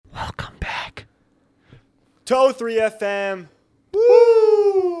Toe 3 FM.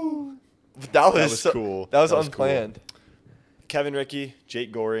 Woo! That was cool. That was unplanned. Cool. Kevin, Ricky,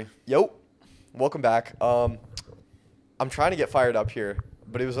 Jake, Gory. Yo, welcome back. I'm trying to get fired up here,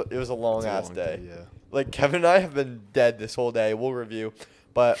 but it was a long ass day. Yeah. Like Kevin and I have been dead this whole day. We'll review,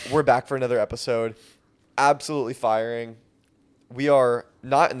 but we're back for another episode. Absolutely firing. We are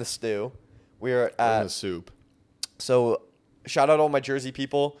not in the stew. We are We're at in the soup. So, shout out all my Jersey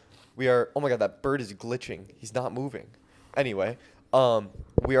people. We are. Oh my God, that bird is glitching. He's not moving. Anyway,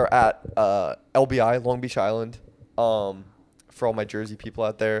 we are at LBI, Long Beach Island. For all my Jersey people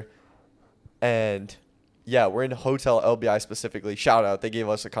out there, and yeah, we're in Hotel LBI specifically. Shout out, they gave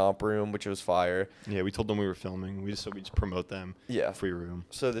us a comp room, which was fire. Yeah, we told them we were filming. We just promote them. Yeah, free room.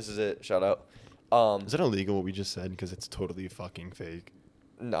 So this is it. Shout out. Is it illegal what we just said? Because it's totally fucking fake.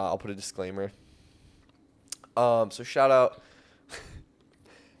 Nah, I'll put a disclaimer. So shout out.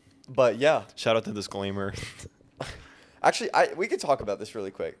 But yeah, shout out to disclaimer. Actually, we could talk about this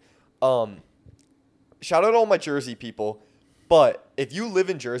really quick. Shout out all my Jersey people. But if you live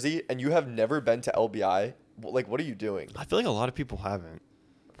in Jersey and you have never been to LBI, like, what are you doing? I feel like a lot of people haven't.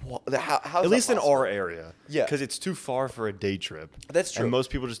 Well, how's at least that in possible? our area. Yeah. Because it's too far for a day trip. That's true. And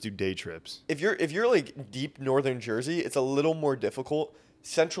most people just do day trips. If you're like deep northern Jersey, it's a little more difficult.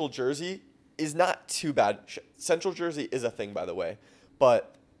 Central Jersey is not too bad. Central Jersey is a thing, by the way.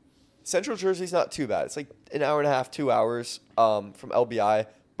 But Central Jersey is not too bad. It's like an hour and a half, 2 hours from LBI.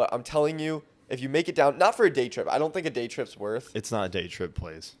 But I'm telling you, if you make it down, not for a day trip. I don't think a day trip's worth. It's not a day trip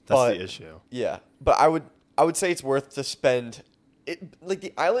place. That's the issue. Yeah, but I would say it's worth to spend. It like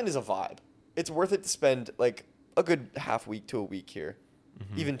the island is a vibe. It's worth it to spend like a good half week to a week here,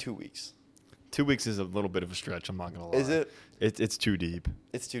 even 2 weeks. 2 weeks is a little bit of a stretch. I'm not gonna lie. Is it? It's too deep.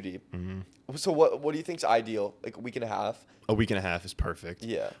 It's too deep. Mm-hmm. So what do you think's ideal? Like a week and a half? A week and a half is perfect.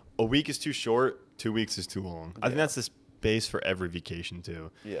 Yeah. A week is too short. 2 weeks is too long. I think that's the base for every vacation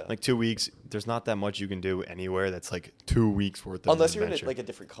too. Yeah. Like 2 weeks, there's not that much you can do anywhere that's like 2 weeks worth of Unless you're in adventure. like a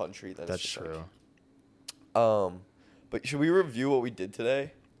different country. Then That's it's just true. Like, but should we review what we did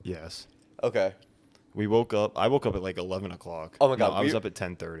today? Yes. Okay. I woke up at like 11 o'clock. Oh my God, No, I was up at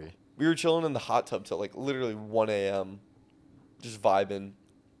 10:30. We were chilling in the hot tub till like literally 1 a.m. just vibing,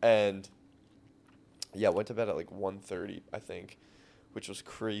 and yeah, went to bed at like 1:30, I think, which was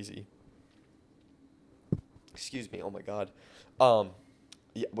crazy. Excuse me. Oh my God.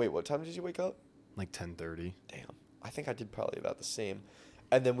 Yeah. Wait. What time did you wake up? Like 10:30. Damn. I think I did probably about the same.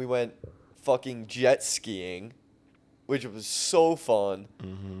 And then we went fucking jet skiing, which was so fun.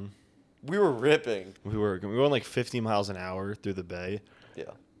 Mm-hmm. We were ripping. We were going like 50 miles an hour through the bay. Yeah.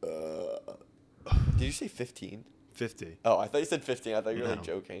 Did you say 15? 50. Oh, I thought you said 15. I thought you were like No.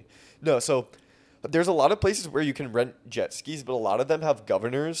 joking. No, so there's a lot of places where you can rent jet skis, but a lot of them have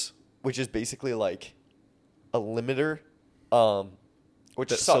governors, which is basically like a limiter, which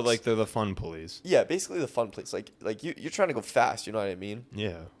sucks. So like they're the fun police. Yeah, basically the fun place. Like you're trying to go fast, you know what I mean?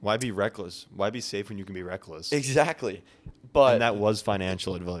 Yeah. Why be reckless? Why be safe when you can be reckless? Exactly. But And that was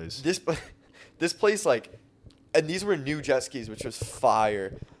financial advice. this place, like, and these were new jet skis, which was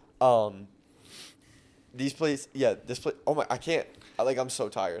fire. This place, oh my, I can't, I'm so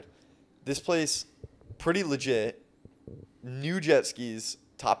tired. This place, pretty legit, new jet skis,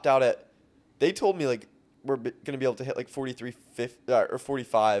 topped out at, they told me, like, we're going to be able to hit, like, 43, 50, or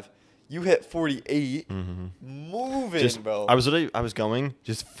 45. You hit 48, moving, bro. I was going,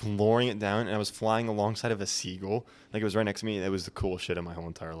 just flooring it down, and I was flying alongside of a seagull. Like, it was right next to me, and it was the coolest shit in my whole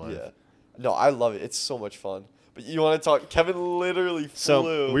entire life. Yeah. No, I love it. It's so much fun. But you want to talk? Kevin literally flew.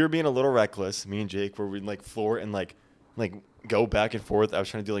 So we were being a little reckless, me and Jake, where we'd like floor and like go back and forth. I was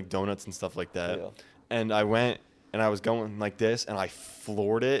trying to do like donuts and stuff like that. Yeah. And I went and I was going like this, and I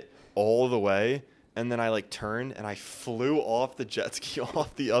floored it all the way. And then I like turned and I flew off the jet ski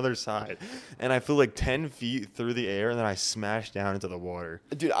off the other side, and I flew like 10 feet through the air, and then I smashed down into the water.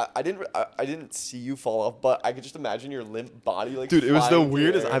 Dude, I didn't see you fall off, but I could just imagine your limp body like. Dude, it was the flying through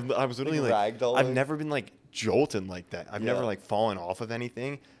weirdest. air, I was literally like ragdolling. I've never been like jolted like that. I've never like fallen off of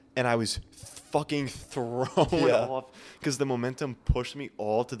anything, and I was fucking thrown off because the momentum pushed me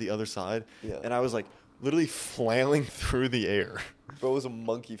all to the other side, and I was like literally flailing through the air. Bro, it was a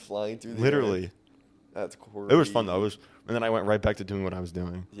monkey flying through the literally. air. That's crazy. It was fun though. And then I went right back to doing what I was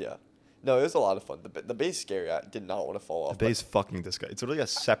doing. Yeah. No, it was a lot of fun. The bay's scary. I did not want to fall off. The bay's fucking disgusting. It's literally a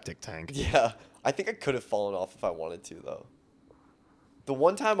septic tank. Yeah. I think I could have fallen off if I wanted to, though. The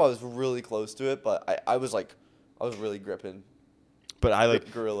one time I was really close to it, but I was really gripping. But I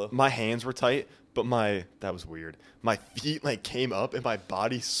like gorilla. My hands were tight, But that was weird. My feet like came up and my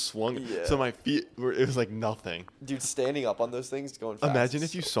body swung. Yeah. So my feet it was like nothing. Dude, standing up on those things going fast. Imagine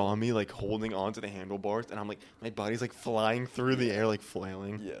if you saw me like holding onto the handlebars and I'm like, my body's like flying through the air, like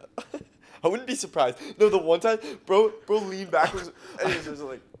flailing. Yeah. I wouldn't be surprised. No, the one time, bro leaned backwards and he was just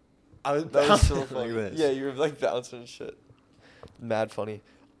like, I was that was so bouncing funny. like this. Yeah, you were like bouncing and shit. Mad funny.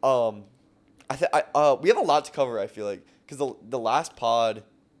 We have a lot to cover, I feel like. Because the last pod,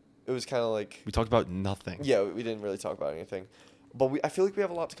 it was kind of like... We talked about nothing. Yeah, we didn't really talk about anything. But I feel like we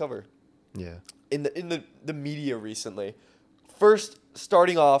have a lot to cover. Yeah. In the media recently. First,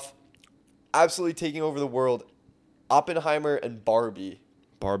 starting off, absolutely taking over the world, Oppenheimer and Barbie.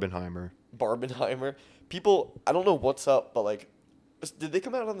 Barbenheimer. People, I don't know what's up, but like, did they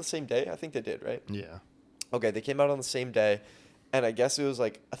come out on the same day? I think they did, right? Yeah. Okay, they came out on the same day, and I guess it was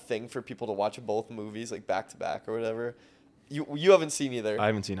like a thing for people to watch both movies like back to back or whatever. You haven't seen either. I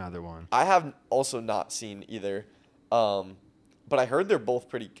haven't seen either one. I have also not seen either, but I heard they're both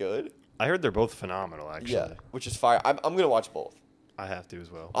pretty good. I heard they're both phenomenal, actually. Yeah, which is fire. I'm gonna watch both. I have to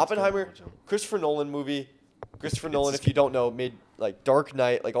as well. Oppenheimer, Christopher Nolan movie. Christopher Nolan, if you don't know, made like Dark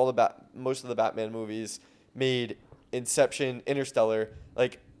Knight, like all the most of the Batman movies, made Inception, Interstellar.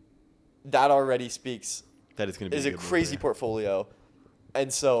 Like that already speaks. That it's gonna be is a crazy portfolio,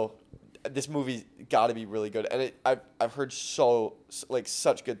 and so this movie got to be really good. And I've heard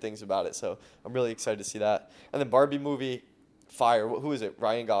such good things about it, so I'm really excited to see that. And then Barbie movie, fire. Who is it?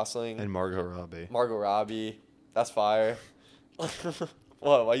 Ryan Gosling and Margot Robbie. That's fire.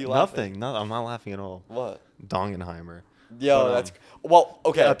 What? Why are you laughing? Nothing. No, I'm not laughing at all. What? Dongenheimer. Yo, But, that's well.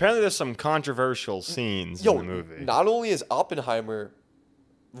 Okay. Apparently, there's some controversial scenes in the movie. Not only is Oppenheimer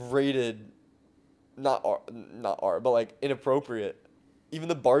rated not R, but like inappropriate. Even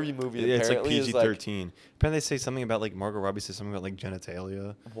the Barbie movie Yeah, it's like apparently is PG-13. like. Apparently, they say something about like Margot Robbie says something about like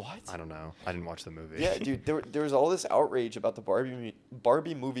genitalia. What? I don't know. I didn't watch the movie. Yeah, dude. There was all this outrage about the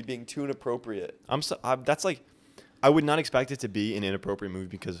Barbie movie being too inappropriate. That's like, I would not expect it to be an inappropriate movie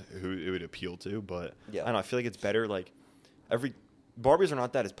because who it would appeal to, but Yeah. I don't know. I feel like it's better. Like Barbies are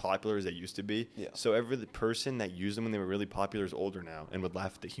not that as popular as they used to be. Yeah. So every person that used them when they were really popular is older now and would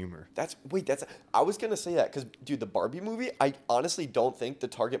laugh at the humor. I was gonna say that because dude, the Barbie movie, I honestly don't think the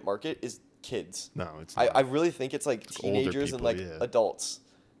target market is kids. No, it's not. I really think it's like older teenagers and people, like yeah. adults.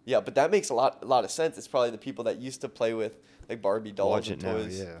 Yeah, but that makes a lot of sense. It's probably the people that used to play with like Barbie dolls Watch and it now,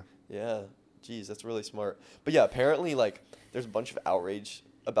 toys. yeah. Yeah. Jeez, that's really smart. But yeah, apparently like there's a bunch of outrage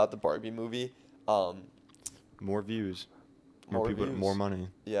about the Barbie movie. More views. More people, views. more money.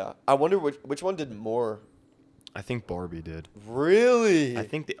 Yeah. I wonder which one did more. I think Barbie did. Really? I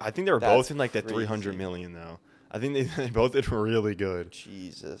think they were That's both in like the crazy. 300 million though. I think they both did really good.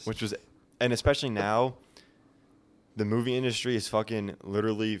 Jesus. Which was, and especially now, the movie industry is fucking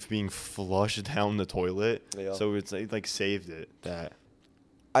literally being flushed down the toilet. Yeah. So it like saved it. That.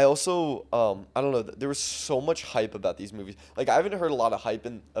 I also, I don't know. There was so much hype about these movies. Like, I haven't heard a lot of hype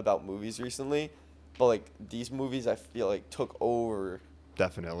about movies recently, but like these movies, I feel like took over.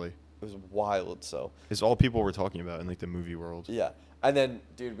 Definitely. It was wild. So It's all people were talking about in like the movie world. yeah, and then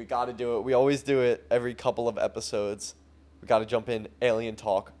dude, we got to do it. We always do it every couple of episodes. We got to jump in alien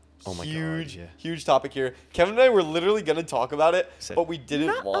talk. Oh my God, huge, yeah. huge topic here. Kevin and I were literally gonna talk about it, Said, but we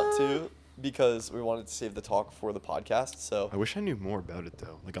didn't want to because we wanted to save the talk for the podcast. So I wish I knew more about it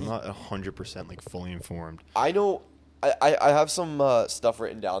though. Like I'm not 100% like fully informed. I know I have some stuff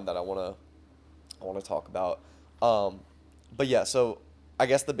written down that I wanna talk about. But yeah, so I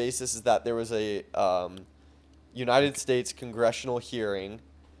guess the basis is that there was a United States congressional hearing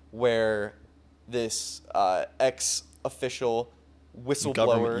where this ex-official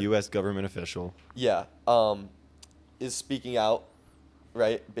whistleblower, U.S. government official. yeah, is speaking out,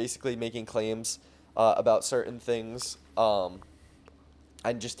 right? Basically making claims about certain things and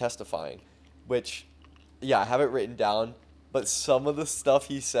just testifying, which, yeah, I have it written down, but some of the stuff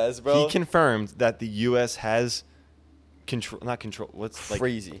he says, bro. He confirmed that the U.S. has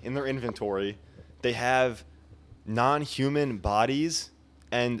Crazy. in their inventory, they have non-human bodies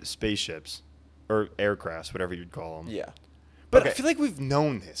and spaceships or aircrafts, whatever you'd call them. Yeah. But Okay. I feel like we've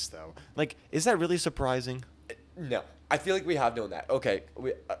known this though. Like, is that really surprising? No, I feel like we have known that. Okay,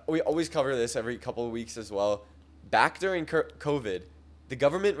 we always cover this every couple of weeks as well. Back during COVID, the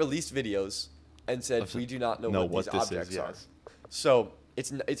government released videos and said we do not know what these objects are. So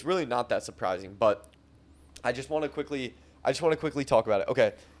it's really not that surprising. But I just want to quickly talk about it.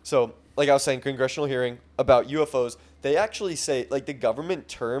 Okay, so like I was saying, congressional hearing about UFOs. They actually say like the government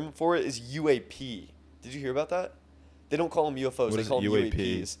term for it is UAP. Did you hear about that? They don't call them UFOs. What They is call them UAP?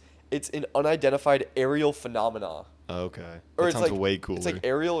 UAPs. It's an unidentified aerial phenomena. Okay. Or That it's sounds like way cooler. It's like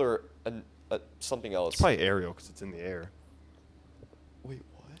aerial or something else. It's probably aerial because it's in the air. Wait,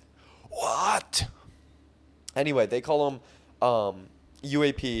 what? What? Anyway, they call him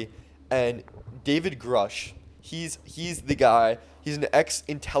UAP, and David Grush. He's the guy. He's an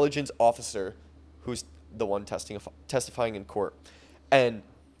ex-intelligence officer, who's the one testifying in court, and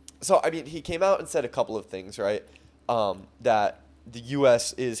so I mean he came out and said a couple of things, right? That the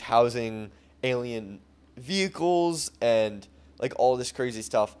U.S. is housing alien vehicles and like all this crazy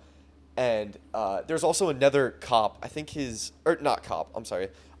stuff, and there's also another cop. I think not cop. I'm sorry.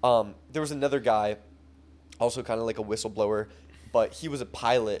 There was another guy, also kind of like a whistleblower, but he was a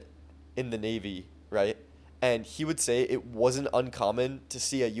pilot in the Navy, right? And he would say it wasn't uncommon to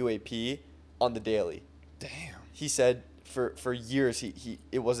see a UAP on the daily. Damn. He said for years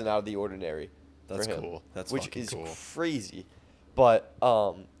it wasn't out of the ordinary. That's for him, cool. That's which fucking is cool. crazy. But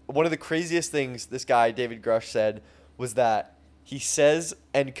one of the craziest things this guy David Grush said was that he says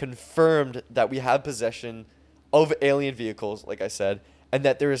and confirmed that we have possession of alien vehicles, like I said, and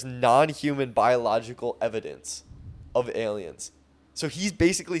that there is non-human biological evidence of aliens. So he's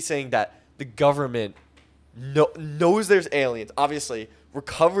basically saying that the government knows there's aliens, obviously,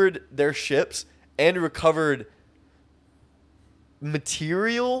 recovered their ships and recovered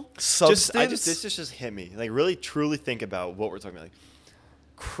material, substance. This just hit me. Like, really, truly think about what we're talking about. Like,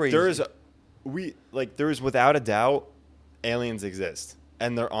 Crazy. There is without a doubt, aliens exist,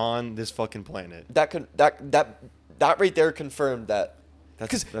 and they're on this fucking planet. That right there confirmed that.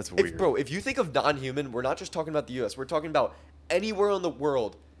 That's weird, bro. If you think of non-human, we're not just talking about the U.S. We're talking about anywhere in the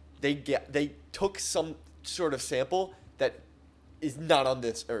world. They took some sort of sample that is not on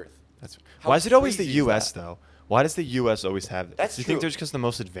this earth. Why is it always the crazy is U.S. that? though? Why does the U.S. always have this? That's Do you think true. they're just because the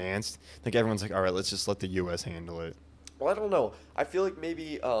most advanced? Like everyone's like, all right, let's just let the U.S. handle it. Well, I don't know. I feel like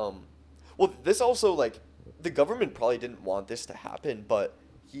maybe. Well, this also like the government probably didn't want this to happen, but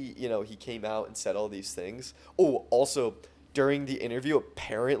he came out and said all these things. Oh, also during the interview,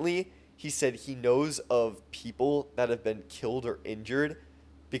 apparently he said he knows of people that have been killed or injured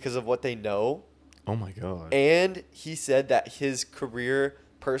because of what they know. Oh my god. And he said that his career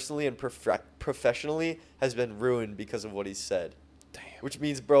personally and professionally has been ruined because of what he said. Damn. Which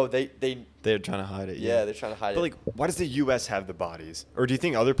means, bro, they're trying to hide it. yeah, they're trying to hide But it. like, why does the U.S. have the bodies? Or do you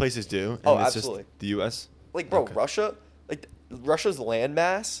think other places do? And Oh, it's absolutely. Just the U.S. Like, bro, Okay. Russia's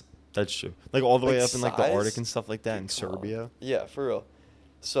landmass. That's true. Like all the way Like, up in like the size? Arctic and stuff like that in Dude, come on. Serbia. Yeah, for real.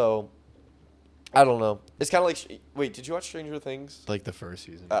 So, I don't know. It's kind of like, wait, did you watch Stranger Things? Like the first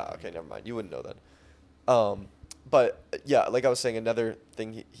season. Ah, okay, never mind. You wouldn't know that. But yeah, like I was saying, another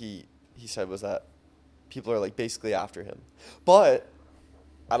thing he said was that people are like basically after him. But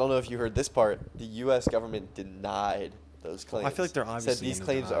I don't know if you heard this part. The U.S. government denied those claims. I feel like they're obviously said these gonna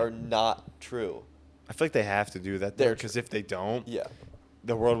claims deny are it. not true. I feel like they have to do that They're there because if they don't, Yeah.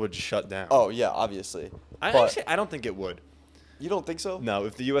 the world would shut down. Oh yeah, obviously. I don't think it would. You don't think so? No,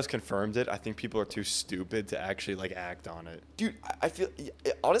 if the U.S. confirmed it, I think people are too stupid to actually like act on it. Dude, I feel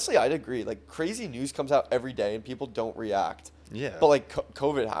honestly, I'd agree. Like crazy news comes out every day and people don't react. Yeah. But like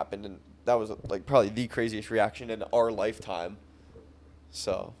COVID happened and that was like probably the craziest reaction in our lifetime.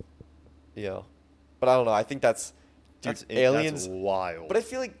 So, yeah. But I don't know. I think that's aliens. That's wild. But I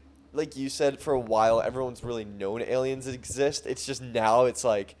feel like you said, for a while everyone's really known aliens exist. It's just now it's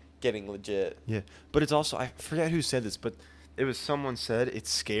like getting legit. Yeah, but it's also, I forget who said this, but it was someone said it's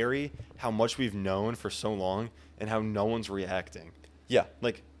scary how much we've known for so long and how no one's reacting. Yeah.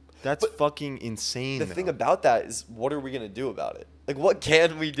 Like, that's fucking insane. The thing about that is, what are we gonna do about it? Like, what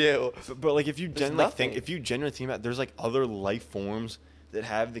can we do? but like, if you genuinely nothing. think about it, there's like other life forms that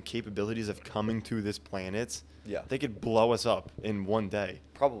have the capabilities of coming to this planet. Yeah. They could blow us up in one day.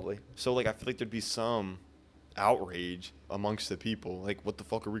 Probably. So like, I feel like there'd be some outrage amongst the people. Like, what the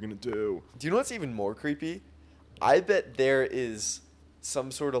fuck are we gonna do? Do you know what's even more creepy? I bet there is some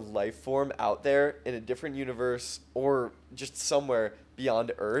sort of life form out there in a different universe or just somewhere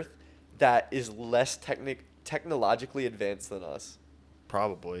beyond Earth that is less technologically advanced than us.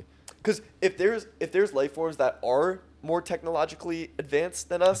 Probably. Because if there's life forms that are more technologically advanced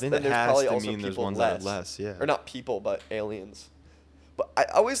than us, think then that there's has probably to also mean there's people ones that less. are less, yeah. Or not people, but aliens. But I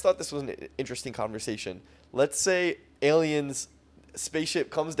always thought this was an interesting conversation. Let's say aliens,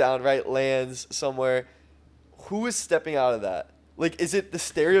 spaceship comes down, right, lands somewhere. Who is stepping out of that? Like, is it the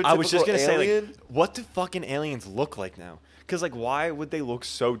stereotypical I was just gonna say, alien? like, what do fucking aliens look like now? Because, like, why would they look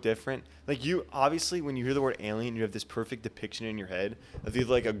so different? Like, you, obviously, when you hear the word alien, you have this perfect depiction in your head of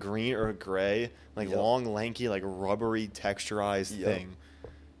either, like, a green or a gray, like, Yep. long, lanky, like, rubbery, texturized Yep. thing.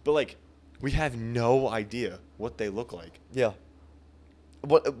 But, like, we have no idea what they look like. Yeah.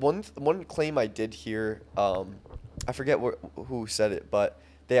 One claim I did hear, I forget who said it, but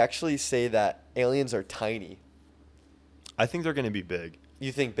they actually say that aliens are tiny. I think they're going to be big.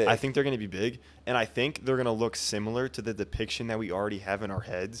 You think big? I think they're going to be big, and I think they're going to look similar to the depiction that we already have in our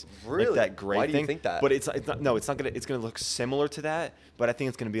heads. Really? Like that gray Why thing. do you think that? But it's not. No, it's not going to. It's going to look similar to that, but I think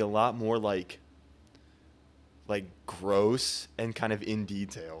it's going to be a lot more like gross and kind of in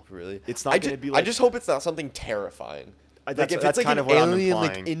detail. Really? It's not going to be. Like, I just hope it's not something terrifying. That's, If that's it's kind an of what I'm alien,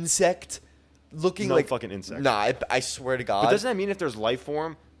 implying. insect looking No like fucking insect. Nah, I swear to God. But doesn't that mean if there's life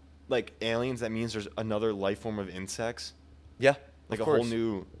form, like aliens, that means there's another life form of insects? Yeah. Like of a whole course.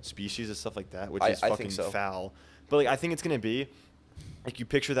 new species and stuff like that, which I is think fucking so. foul. But like, I think it's gonna be like you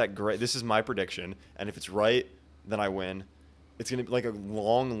picture that gray. This is my prediction, and if it's right, then I win. It's gonna be like a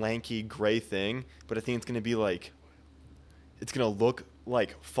long, lanky gray thing, but I think it's gonna be like, it's gonna look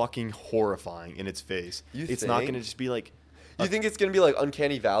like fucking horrifying in its face. It's not gonna just be like. You think it's gonna be like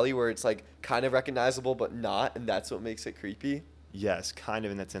Uncanny Valley, where it's like kind of recognizable but not, and that's what makes it creepy? Yes, kind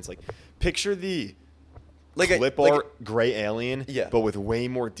of in that sense. Like, picture the Like clip art gray alien, Yeah. but with way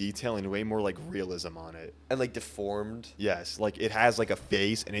more detail and way more like realism on it. and like deformed. Yes, like it has like a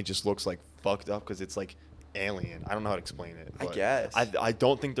face and it just looks like fucked up because it's like alien. I don't know how to explain it. I but guess. I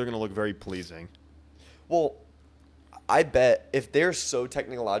don't think they're gonna look very pleasing. Well, I bet if they're so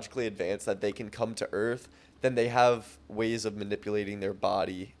technologically advanced that they can come to Earth, then they have ways of manipulating their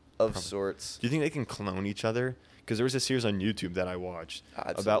body of sorts. Do you think they can clone each other? Because there was a series on YouTube that I watched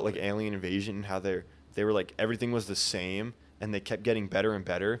about like alien invasion and how they were like everything was the same and they kept getting better and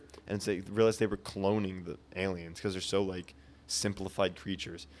better, and so they realized they were cloning the aliens because they're so like simplified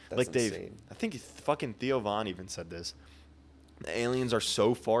creatures. That's like insane. I think fucking Theo Von even said this. The aliens are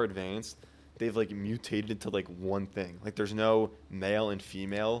so far advanced, they've like mutated into like one thing. Like there's no male and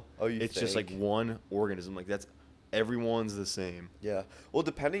female. Oh, you It's just like think? one organism. Like that's everyone's the same. Yeah. Well,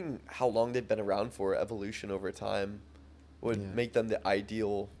 depending how long they've been around for, evolution over time would Yeah. make them the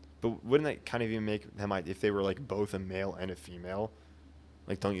ideal. But wouldn't that kind of even make them if they were like both a male and a female?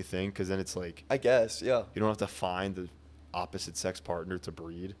 Like, don't you think? Because then it's like I guess. Yeah. you don't have to find the opposite sex partner to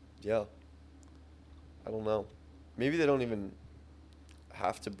breed. Yeah. I don't know. Maybe they don't even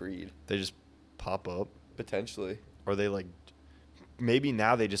have to breed. They just pop up, Potentially. or they like maybe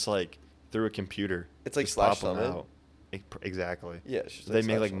now they just like through a computer. It's like just Slash pop 'em Summon. out. Exactly. Yeah. It's just They make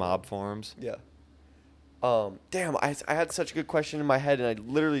Slash like Summon. mob farms. Yeah. Damn, I had such a good question in my head and I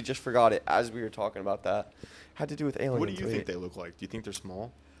literally just forgot it as we were talking about that. Had to do with aliens. What do you Wait. think they look like? Do you think they're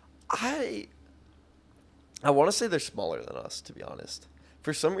small? I want to say they're smaller than us, to be honest.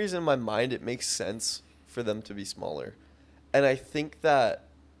 For some reason in my mind it makes sense for them to be smaller. And I think that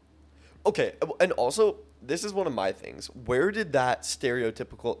okay, and also this is one of my things. Where did that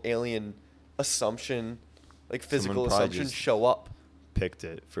stereotypical alien assumption, like physical Someone probably assumption just- show up? Picked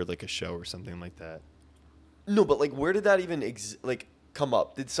it for like a show or something like that. No, but like, where did that even come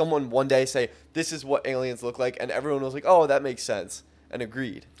up? Did someone one day say this is what aliens look like, and everyone was like, "Oh, that makes sense," and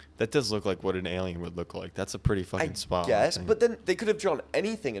agreed? That does look like what an alien would look like. That's a pretty fucking spot. Yes, but then they could have drawn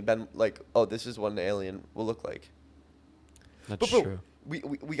anything and been like, "Oh, this is what an alien will look like." that's But bro,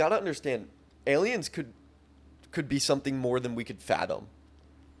 true. we gotta understand, aliens could be something more than we could fathom.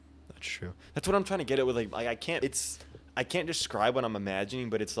 That's true. That's what I'm trying to get at with like I can't describe what I'm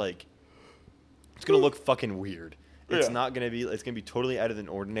imagining, but it's like it's gonna look fucking weird. It's Yeah. not gonna be. It's gonna be totally out of the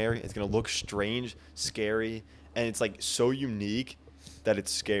ordinary. It's gonna look strange, scary, and it's like so unique that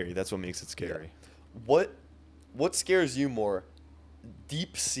it's scary. That's what makes it scary. What scares you more,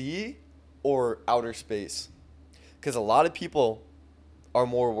 deep sea or outer space? Because a lot of people are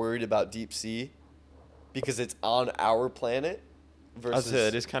more worried about deep sea because it's on our planet versus. I'd say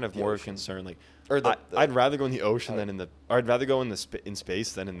it is kind of the more of a ocean. concern. Like, Or I'd rather go in the ocean than in the. Or I'd rather go in in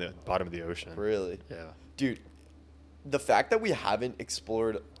space than in the bottom of the ocean. Really, Yeah. dude. The fact that we haven't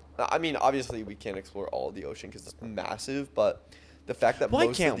explored. I mean, obviously we can't explore all of the ocean because it's massive, but the fact that Why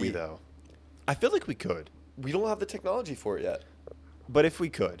most can't of we the- though? I feel like we could. We don't have the technology for it yet. But if we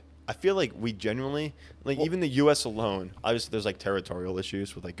could, I feel like we genuinely, like Well- even the U.S. alone, obviously there's like territorial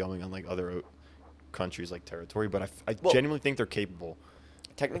issues with like going on like other countries like territory, but I Well- genuinely think they're capable.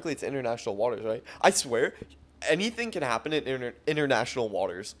 Technically, it's international waters, right? I swear, anything can happen in international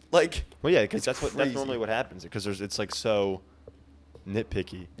waters. Like, Well, yeah, because it's that's crazy. normally what happens because it's like so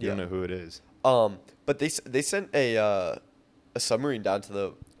nitpicky. You don't Yeah. know who it is. But they sent a submarine down to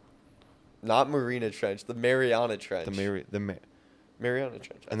the not Marina Trench, the Mariana Trench. Mariana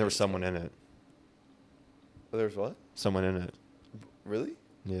Trench. And there was someone in it. Oh, there's what? Someone in it. Really?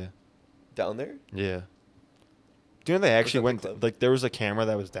 Yeah. Down there? Yeah. Do you know they actually that went the clip? like there was a camera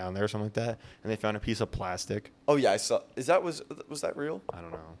that was down there or something like that, and they found a piece of plastic. Oh yeah, I saw. Was that real? I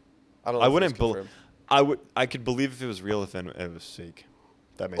don't know. I don't know. I if it was wouldn't believe. confirmed. I could believe if it was real if it was fake.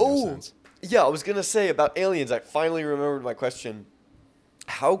 That made no Oh, sense. yeah, I was going to say about aliens. I finally remembered my question.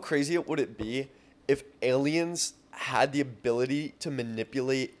 How crazy would it be if aliens had the ability to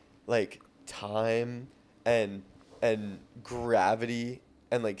manipulate, like, time and gravity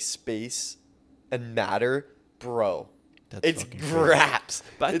and, like, space and matter? Bro, That's it's fucking crazy. raps.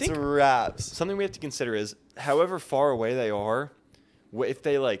 But I it's think raps. Something we have to consider is, however far away they are, if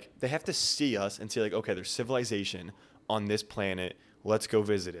they they have to see us and see like, okay, there's civilization on this planet. Let's go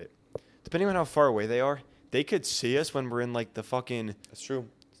visit it. Depending on how far away they are, they could see us when we're in like the fucking That's true.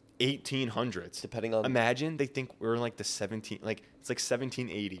 1800s. Depending on Imagine they think we're in like the 17, like it's like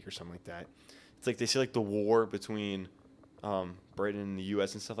 1780 or something like that. It's like they see like the war between Britain and the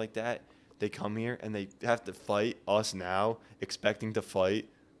U.S. and stuff like that. They come here and they have to fight us now, expecting to fight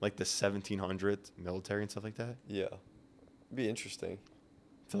like the 1700s military and stuff like that. Yeah. Be interesting.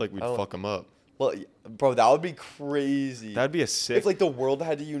 I feel like we'd I don't- fuck them up. Well, bro, that would be crazy. That'd be a sick. If like the world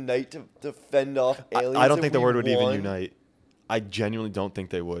had to unite to fend off aliens. I don't if think the we world would even won. unite. I genuinely don't think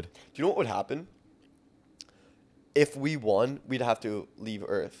they would. Do you know what would happen? If we won, we'd have to leave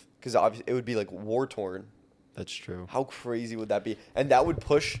Earth because obviously it would be like war torn. That's true. How crazy would that be? And that would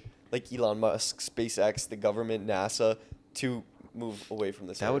push like Elon Musk, SpaceX, the government, NASA to move away from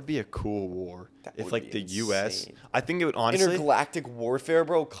this. That would be a cool war. That If would like be the U.S. insane. I think it would honestly. Intergalactic warfare,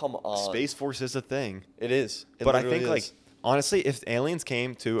 bro. Come on. Space Force is a thing. It is. It But I literally think like is. honestly, if aliens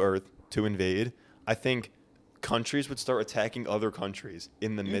came to Earth to invade, I think countries would start attacking other countries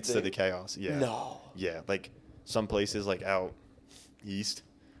in the You midst of the think? chaos. Yeah. No. Yeah, like some places like out east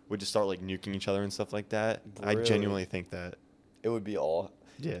would just start like nuking each other and stuff like that. I Really? genuinely think that. It would be all.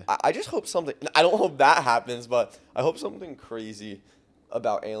 Yeah. I just hope something. I don't hope that happens, but I hope something crazy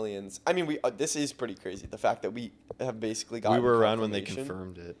about aliens. I mean, this is pretty crazy. The fact that we have basically got. We were around when they confirmation.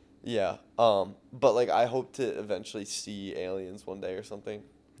 confirmed it. Yeah. But like, I hope to eventually see aliens one day or something.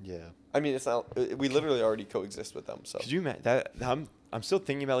 Yeah. I mean, it's not. We literally already coexist with them. So. Could you imagine that? I'm still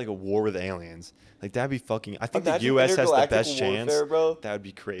thinking about like a war with aliens. Like that'd be fucking. I think Imagine the U.S. has the intergalactic best chance. warfare, bro. That would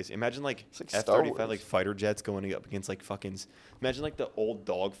be crazy. Imagine like It's like Star F-35 Wars. like fighter jets going up against like fucking. Imagine like the old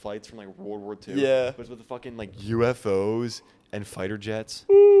dog fights from like World War II. Yeah. But it's with the fucking like UFOs and fighter jets.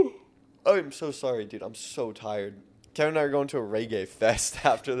 Oh, I'm so sorry, dude. I'm so tired. Kevin and I are going to a reggae fest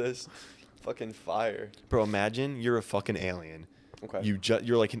after this. Fucking fire. Bro, imagine you're a fucking alien. Okay.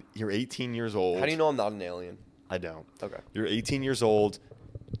 You're like you're 18 years old. How do you know I'm not an alien? I don't. Okay. You're 18 years old.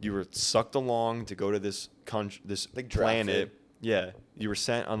 You were sucked along to go to this Like planet. drafted. Yeah. You were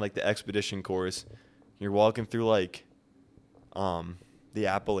sent on like the expedition course. You're walking through like the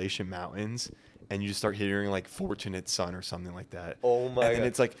Appalachian Mountains and you just start hearing like Fortunate Son or something like that. Oh my And then God.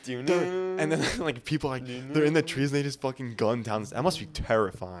 it's like Do you "Duh," know? and then like people like they're in the trees and they just fucking gun down. That must be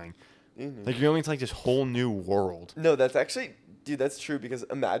terrifying. Like you're going into like this whole new world. No, that's actually, dude, that's true because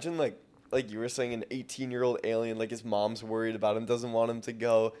imagine like you were saying an 18-year-old alien, like his mom's worried about him, doesn't want him to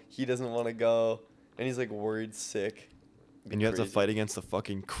go, he doesn't want to go, and he's like worried sick. And you have to Crazy. fight against the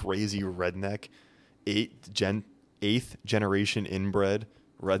fucking crazy redneck, eighth generation inbred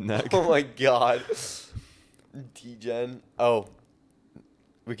redneck. Oh my God. D-Gen. Oh,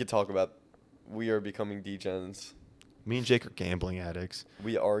 we could talk about, we are becoming D-Gens. Me and Jake are gambling addicts.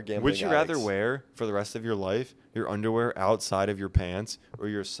 We are gambling Would you rather addicts. wear for the rest of your life your underwear outside of your pants or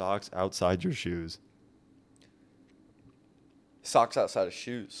your socks outside your shoes? Socks outside of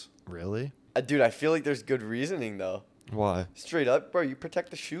shoes? Really? Dude, I feel like there's good reasoning though. Why? Straight up, bro, you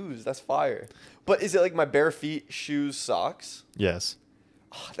protect the shoes. That's fire. But is it like my bare feet, shoes, socks? Yes,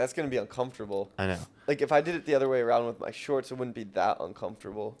 That's going to be uncomfortable. I know. Like if I did it the other way around with my shorts, it wouldn't be that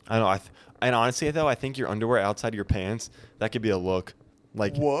uncomfortable. I know. And honestly, though, I think your underwear outside your pants, that could be a look.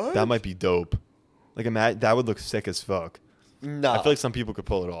 Like, What? that might be dope. Like, that would look sick as fuck. Nah, I feel like some people could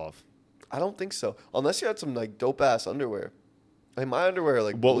pull it off. I don't think so. Unless you had some like dope ass underwear. Like my underwear, are,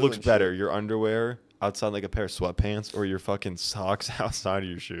 like What blue looks and better, shit. your underwear outside like a pair of sweatpants or your fucking socks outside of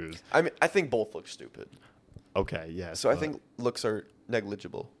your shoes? I mean, I think both look stupid. Okay, yeah. So I think looks are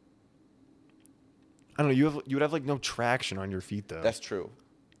negligible. I don't know. You would have like no traction on your feet though. That's true.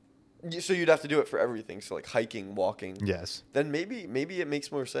 So you'd have to do it for everything. So like hiking, walking. Yes. Then maybe it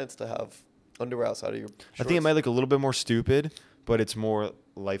makes more sense to have underwear outside of your shorts. I think it might look a little bit more stupid, but it's more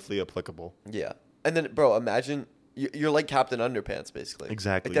lifely applicable. Yeah. And then, bro, imagine you're like Captain Underpants, basically.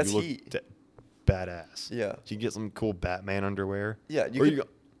 Exactly. Like, that's you look heat. badass. Yeah. You get some cool Batman underwear. Yeah. You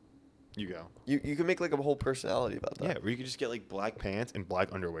go. You can make like a whole personality about that. Yeah, where you could just get like black pants and black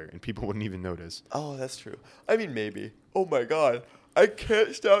underwear, and people wouldn't even notice. Oh, that's true. I mean, maybe. Oh my God, I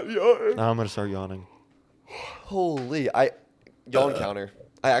can't stop yawning. Now I'm gonna start yawning. Holy, yawn counter.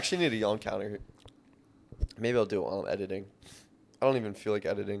 I actually need a yawn counter. Maybe I'll do it while I'm editing. I don't even feel like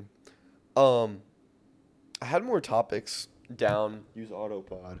editing. I had more topics down. Use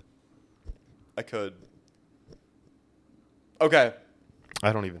Autopod. I could. Okay.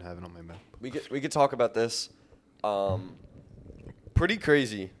 I don't even have it on my map. We could talk about this. Pretty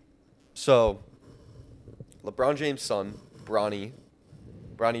crazy. So, LeBron James' son, Bronny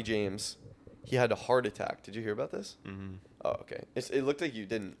James, he had a heart attack. Did you hear about this? Mm-hmm. Oh, okay. It looked like you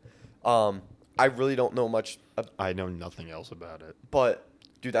didn't. I really don't know much. I know nothing else about it. But,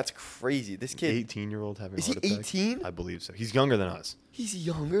 dude, that's crazy. This kid. 18-year-old having a Is he heart attack? 18? I believe so. He's younger than us. He's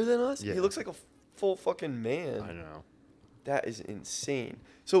younger than us? Yeah. He looks like a full fucking man. I know. That is insane.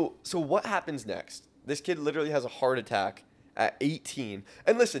 So what happens next? This kid literally has a heart attack at 18.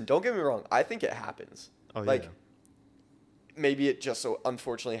 And listen, don't get me wrong. I think it happens. Oh, like, yeah. maybe it just so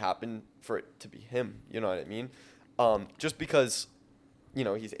unfortunately happened for it to be him. You know what I mean? Just because,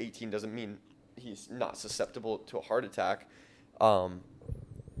 he's 18 doesn't mean he's not susceptible to a heart attack.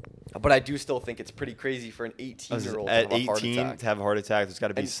 But I do still think it's pretty crazy for an 18-year-old to have At a heart 18 attack. to have a heart attack, there's got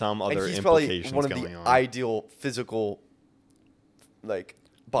to be some other he's probably implications one of going the on. ideal physical,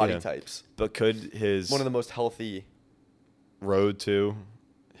 body Yeah. types. But could his One of the most healthy. road to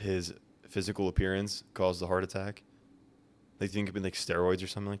his physical appearance cause the heart attack? Like, think it could be like steroids or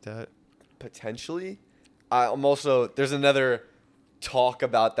something like that? Potentially. I'm also, there's another talk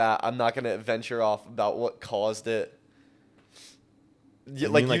about that. I'm not going to venture off about what caused it. You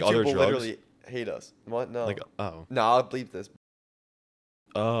Like, mean, like, YouTube other will drugs? literally hate us. What? No. Like, oh. No, I'll bleep this.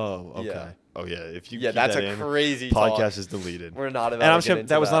 Oh, okay. Yeah. Oh, yeah. If you Yeah, keep that's that a in, crazy podcast talk. is deleted. We're not about And I'm to sure get into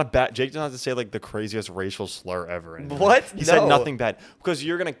that was not a bad. Jake doesn't have to say like the craziest racial slur ever. Anymore. What? He said No. nothing bad because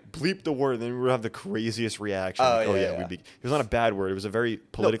you're gonna bleep the word, and then we'll have the craziest reaction. Oh, Like, yeah, yeah. It was not a bad word. It was a very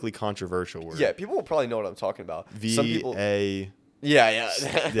politically controversial word. Yeah, people will probably know what I'm talking about. Some people. V-A. Yeah.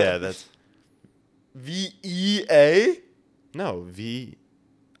 Yeah, that's VEA? no V.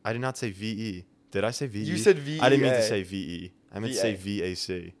 I did not say VE. Did I say VE? You said I didn't mean to VEA. say VE. I meant to say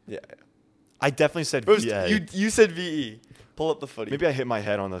VAC. Yeah. I definitely said It was- VA. you said VE. Pull up the footy. Maybe I hit my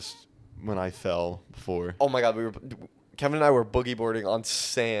head on this when I fell before. Oh my God, Kevin and I were boogie boarding on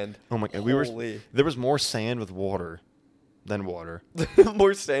sand. Oh my god, Holy. there was more sand with water than water.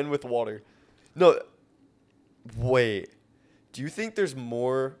 More sand with water. No, wait. Do you think there's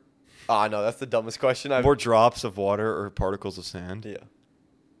more? Ah, no, that's the dumbest question I've. More drops of water or particles of sand? Yeah.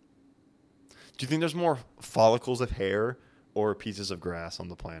 Do you think there's more follicles of hair or pieces of grass on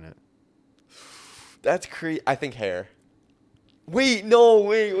the planet? That's crazy. I think hair. Wait, no,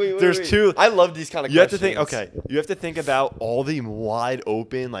 wait. There's wait. two. I love these kind of You have to questions. think. Okay, you have to think about all the wide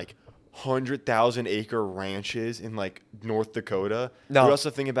open, like 100,000-acre ranches in like North Dakota. No. You also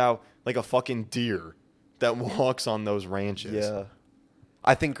think about like a fucking deer that walks on those ranches. Yeah.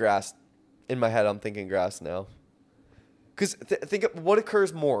 I think grass. In my head, I'm thinking grass now. Because think of what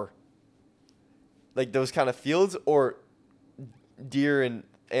occurs more. Like those kind of fields or deer and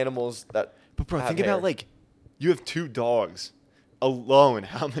animals that. But bro, have think hair. about like you have 2 dogs alone.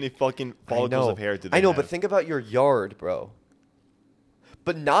 How many fucking follicles of hair do they I know, have? but think about your yard, bro.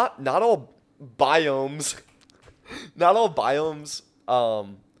 But not all biomes. Not all biomes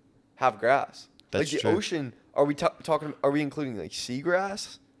have grass. That's like the true. ocean. Are we talking? Are we including like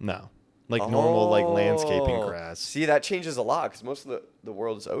seagrass? No. Like normal like landscaping Oh. grass. See, that changes a lot because most of the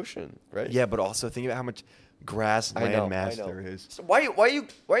world is ocean, right? Yeah, but also think about how much grassland mass there is. So why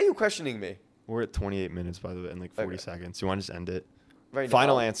are you questioning me? We're at 28 minutes, by the way, and like 40 Okay. seconds. Do you want to just end it? Right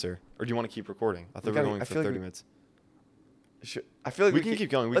Final now? answer. Or do you want to keep recording? I thought we were gotta- going I for feel like 30 we- minutes. I feel like We can keep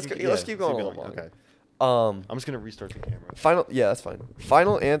going. Let's keep going a little longer. Okay. I'm I'm just going to restart the camera. final. Yeah, that's fine.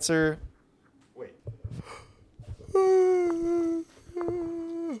 Final answer. Wait.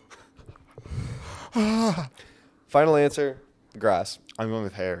 Final answer. Grass. I'm going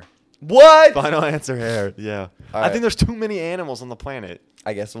with hair. What? Final answer, hair. Yeah. All I right. think there's too many animals on the planet.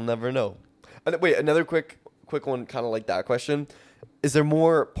 I guess we'll never know. Wait, another quick one, kind of like that question. Is there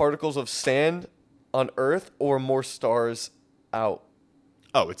more particles of sand on Earth or more stars out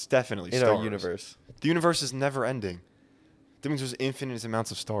Oh, it's definitely in stars. our universe? The universe is never ending. That means there's infinite amounts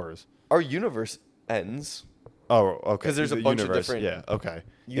of stars. Our universe ends. Oh, okay. 'Cause there's a The bunch of universe, different Yeah, okay.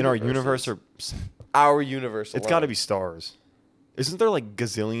 In our universe, universes. Our universe. it's got to be stars. Isn't there like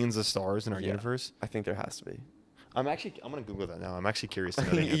gazillions of stars in our Yeah. universe? I think there has to be. I'm gonna Google that now. I'm actually curious to know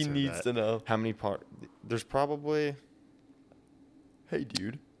the He answer to needs that. to know. How many There's probably. Hey,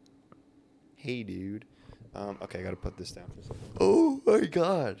 dude. Hey, dude. Okay, I gotta put this down for a second. Oh my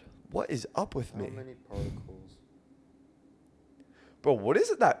God. What is up with me? How many particles? Bro, what is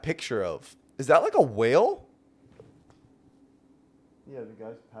it that picture of? Is that like a whale? Yeah, the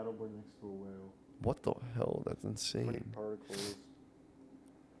guy's paddleboarding next to a whale. What the hell? That's How many insane. particles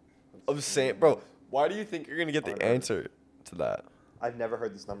of sand, bro. Why do you think you're gonna get the Whatever. answer to that? I've never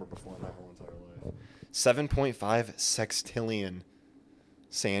heard this number before in my whole entire life. 7.5 sextillion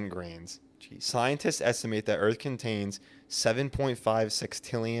sand grains. Jeez. Scientists estimate that Earth contains 7.5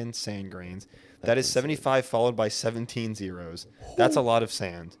 sextillion sand grains. That is 75 followed by 17 zeros. That's a lot of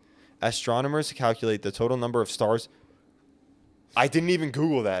sand. Astronomers calculate the total number of stars. I didn't even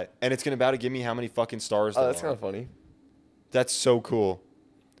Google that, and it's about to give me how many fucking stars there Oh, that's are. kind of funny. That's so cool.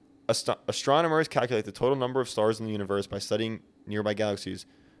 Astronomers calculate the total number of stars in the universe by studying nearby galaxies,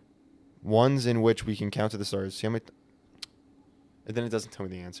 ones in which we can count to the stars. See how many? And then it doesn't tell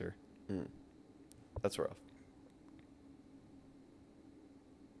me the answer. That's rough.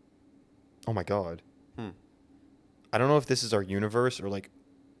 Oh my god. I don't know if this is our universe or like.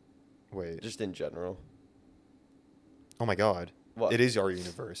 Wait. Just in general. Oh my god. What? It is our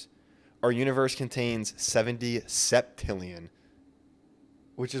universe. Our universe contains 70 septillion.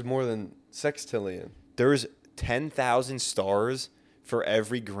 Which is more than sextillion. There's 10,000 stars for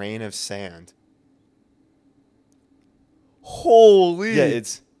every grain of sand. Holy. Yeah,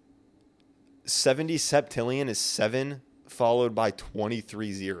 it's 70 septillion is 7 followed by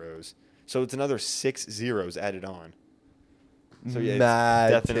 23 zeros. So it's another 6 zeros added on. So yeah,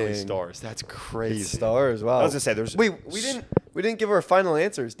 Mad it's definitely thing. stars. That's crazy. It's stars. Wow. I was gonna say there's. Wait, we didn't give our final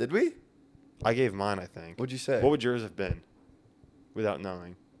answers, did we? I gave mine, I think. What'd you say? What would yours have been? Without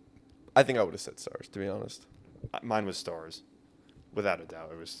knowing. I think I would have said stars, to be honest. Mine was stars. Without a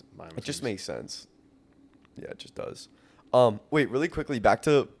doubt, it was mine. It just makes sense. Yeah, it just does. Wait, really quickly, back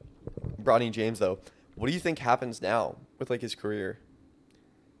to Bronny James though. What do you think happens now with like his career?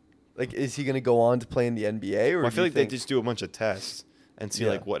 Like, is he gonna go on to play in the NBA, or Well, I do feel you like they think, just do a bunch of tests and see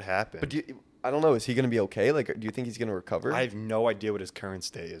Yeah. like what happened. But I don't know. Is he gonna be okay? Like, do you think he's gonna recover? I have no idea what his current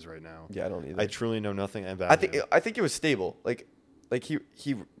state is right now. Yeah, I don't either. I truly know nothing about him. I think it was stable. Like he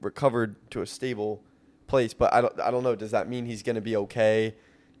recovered to a stable place, but I don't know. Does that mean he's gonna be okay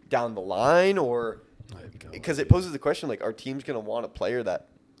down the line, or I have no because it idea. poses the question like, are teams gonna want a player that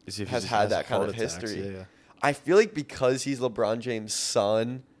Is if he has just had that kind heart of attacks, history? Yeah. I feel like because he's LeBron James'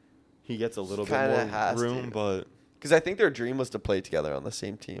 son, He gets a little bit Kinda more has room, to. but because I think their dream was to play together on the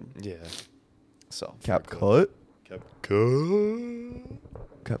same team. yeah. So Cap cut. Kept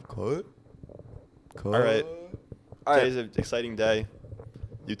Cap cut. All right. All right. Today's an exciting day.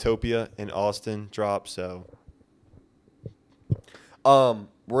 Utopia in Austin dropped, so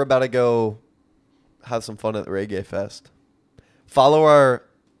We're about to go have some fun at the Reggae Fest. Follow our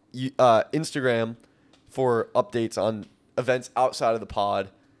Instagram for updates on events outside of the pod,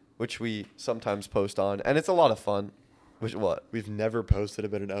 which we sometimes post on, and it's a lot of fun. Which what? we've never posted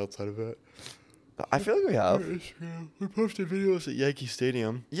about an outside event. I feel like we have We posted videos at Yankee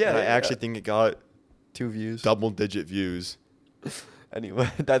Stadium. Yeah, and I yeah, actually yeah. think it got 2 views. double-digit views. Anyway,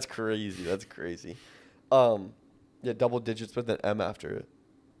 that's crazy. That's crazy. Yeah, double digits with an M after it.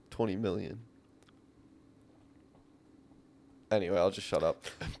 20 million. Anyway, I'll just shut up.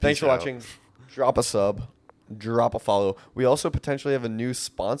 Thanks for out. watching. Drop a sub. Drop a follow. We also potentially have a new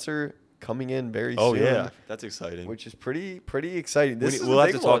sponsor coming in very Oh soon. yeah, that's exciting. Which is pretty exciting. This is we'll a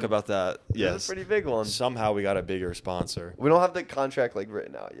have big to talk one. about that. This Yes. is a pretty big one. Somehow we got a bigger sponsor. We don't have the contract like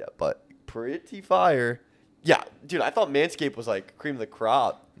written out yet, but pretty fire. Yeah, dude, I thought Manscaped was like cream of the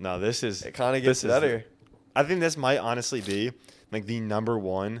crop. No, this is. It kind of gets this is- better. I think this might honestly be like the number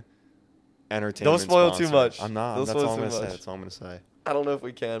one entertainment. Don't spoil too sponsor. much. I'm not. Don't That's spoil all I'm too gonna say. much. That's all I'm gonna say. I don't know if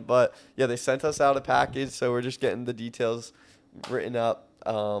we can, but yeah, they sent us out a package, so we're just getting the details written up.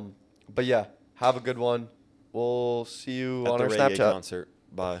 But yeah, have a good one. We'll see you At on the our reggae Snapchat. concert.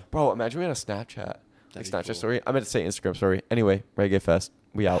 Bye. Bro, imagine we had a Snapchat. Like That'd be Snapchat cool. story. I meant to say Instagram story. Anyway, Reggae Fest.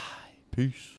 We out. Peace.